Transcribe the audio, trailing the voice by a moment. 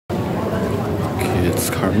It's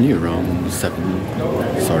currently around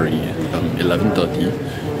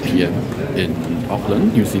 11:30 p.m. in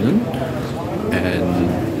Auckland, New Zealand, and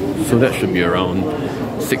so that should be around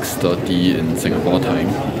 6:30 in Singapore time.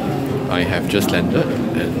 I have just landed,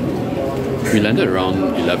 and we landed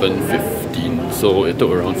around 11:15, so it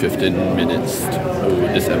took around 15 minutes to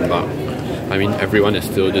disembark. I mean, everyone is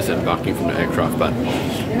still disembarking from the aircraft, but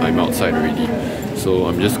I'm outside already. So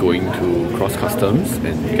I'm just going to cross customs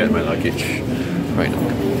and get my luggage right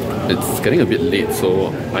now. It's getting a bit late,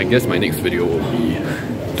 so I guess my next video will be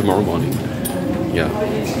tomorrow morning. Yeah,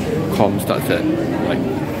 comm starts at like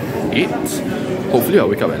 8. Hopefully I'll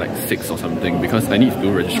wake up at like 6 or something, because I need to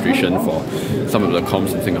do registration for some of the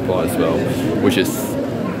comms in Singapore as well, which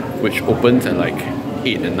opens at like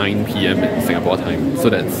 8 and 9 p.m. in Singapore time. So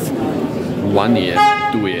that's 1 a.m.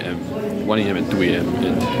 2 a.m. 1 a.m. and 2 a.m.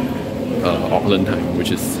 in Auckland time,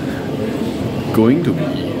 which is going to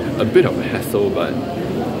be a bit of a hassle, but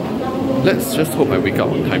let's just hope I wake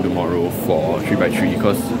up on time tomorrow for 3x3,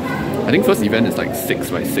 because I think first event is like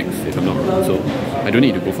 6x6 if I'm not wrong, so I don't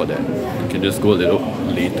need to go for that. I can just go a little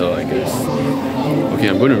later, I guess. Okay,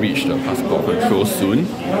 I'm going to reach the passport control soon,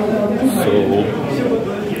 so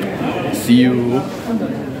see you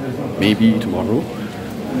maybe tomorrow,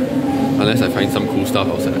 unless I find some cool stuff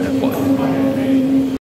outside the airport.